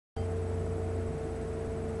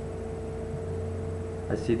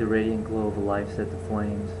I see the radiant glow of a life set to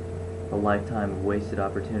flames, a lifetime of wasted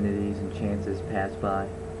opportunities and chances passed by,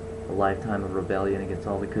 a lifetime of rebellion against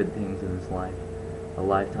all the good things in this life, a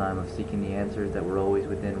lifetime of seeking the answers that were always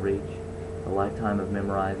within reach, a lifetime of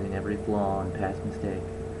memorizing every flaw and past mistake,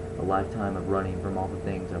 a lifetime of running from all the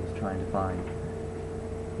things I was trying to find.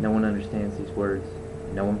 No one understands these words.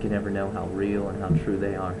 No one can ever know how real and how true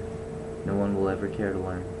they are. No one will ever care to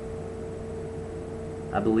learn.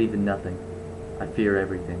 I believe in nothing. I fear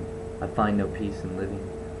everything. I find no peace in living.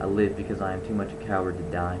 I live because I am too much a coward to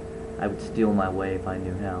die. I would steal my way if I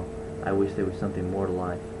knew how. I wish there was something more to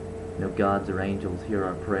life. No gods or angels hear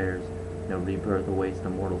our prayers. No rebirth awaits the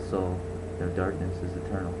mortal soul. No darkness is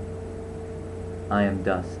eternal. I am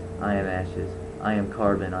dust. I am ashes. I am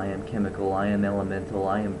carbon. I am chemical. I am elemental.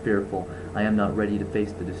 I am fearful. I am not ready to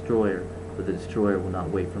face the destroyer, but the destroyer will not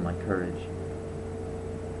wait for my courage.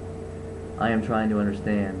 I am trying to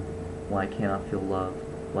understand why I cannot feel love,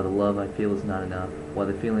 why the love I feel is not enough, why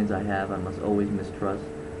the feelings I have I must always mistrust,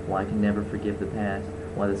 why I can never forgive the past,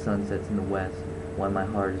 why the sun sets in the west, why my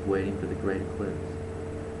heart is waiting for the great eclipse.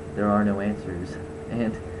 There are no answers,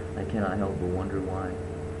 and I cannot help but wonder why.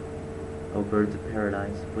 Oh, birds of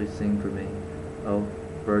paradise, please sing for me. Oh,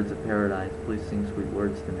 birds of paradise, please sing sweet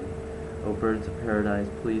words to me. Oh, birds of paradise,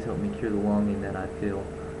 please help me cure the longing that I feel.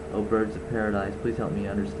 Oh, birds of paradise, please help me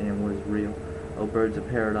understand what is real. Oh, birds of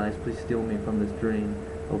paradise, please steal me from this dream.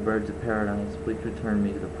 Oh, birds of paradise, please return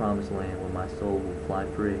me to the promised land where my soul will fly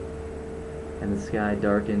free. And the sky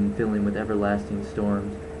darkened, filling with everlasting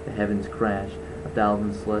storms. The heavens crashed,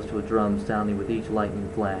 1,000 celestial drums sounding with each lightning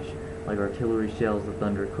flash. Like artillery shells the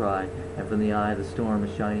thunder cried, and from the eye of the storm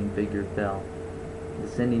a shining figure fell,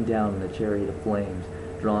 descending down in a chariot of flames,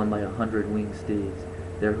 drawn by 100 winged steeds,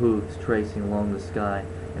 their hooves tracing along the sky,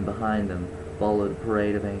 and behind them followed a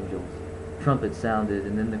parade of angels. Trumpets sounded,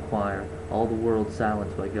 and in the choir, all the world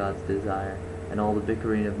silenced by God's desire, and all the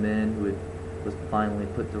bickering of men who was finally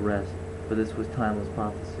put to rest, for this was timeless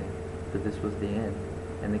prophecy, for this was the end.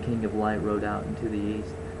 And the King of Light rode out into the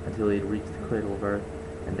east, until he had reached the cradle of earth,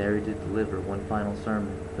 and there he did deliver one final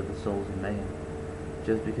sermon for the souls of man.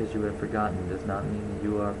 Just because you have forgotten does not mean that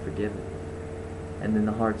you are forgiven. And then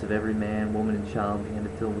the hearts of every man, woman, and child began to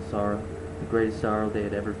fill with sorrow, the greatest sorrow they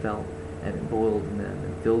had ever felt, and it boiled in them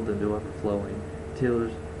and filled them to overflowing.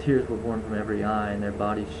 Tears were born from every eye, and their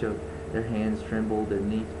bodies shook, their hands trembled, their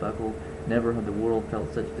knees buckled. Never had the world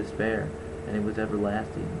felt such despair, and it was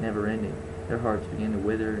everlasting, never-ending. Their hearts began to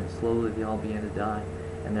wither, and slowly they all began to die,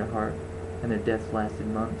 and their deaths lasted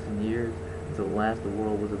months and years, until at last the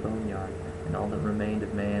world was a boneyard, and all that remained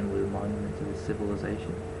of man was a monument to his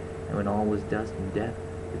civilization. And when all was dust and death,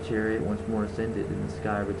 the chariot once more ascended, and the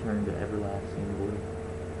sky returned to everlasting blue.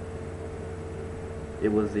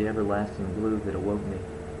 It was the everlasting blue that awoke me.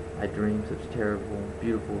 I dreamed such terrible,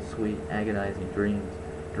 beautiful, sweet, agonizing dreams,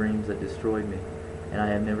 dreams that destroyed me, and I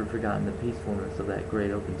have never forgotten the peacefulness of that great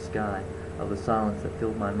open sky, of the silence that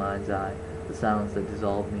filled my mind's eye, the silence that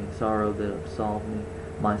dissolved me, sorrow that absolved me,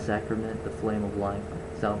 my sacrament, the flame of life,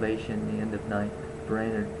 salvation, the end of night,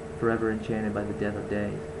 forever enchanted by the death of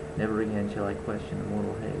days. Never again shall I question the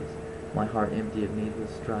mortal haze. My heart empty of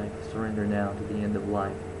needless strife, surrender now to the end of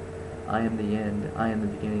life. I am the end, I am the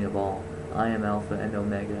beginning of all. I am Alpha and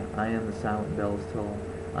Omega, I am the silent bells toll.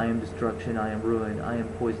 I am destruction, I am ruin, I am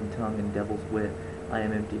poisoned tongue and devil's wit. I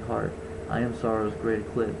am empty heart, I am sorrow's great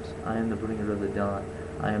eclipse. I am the bringer of the dawn,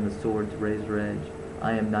 I am the sword's razor edge.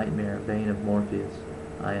 I am nightmare, bane of Morpheus.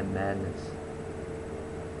 I am madness.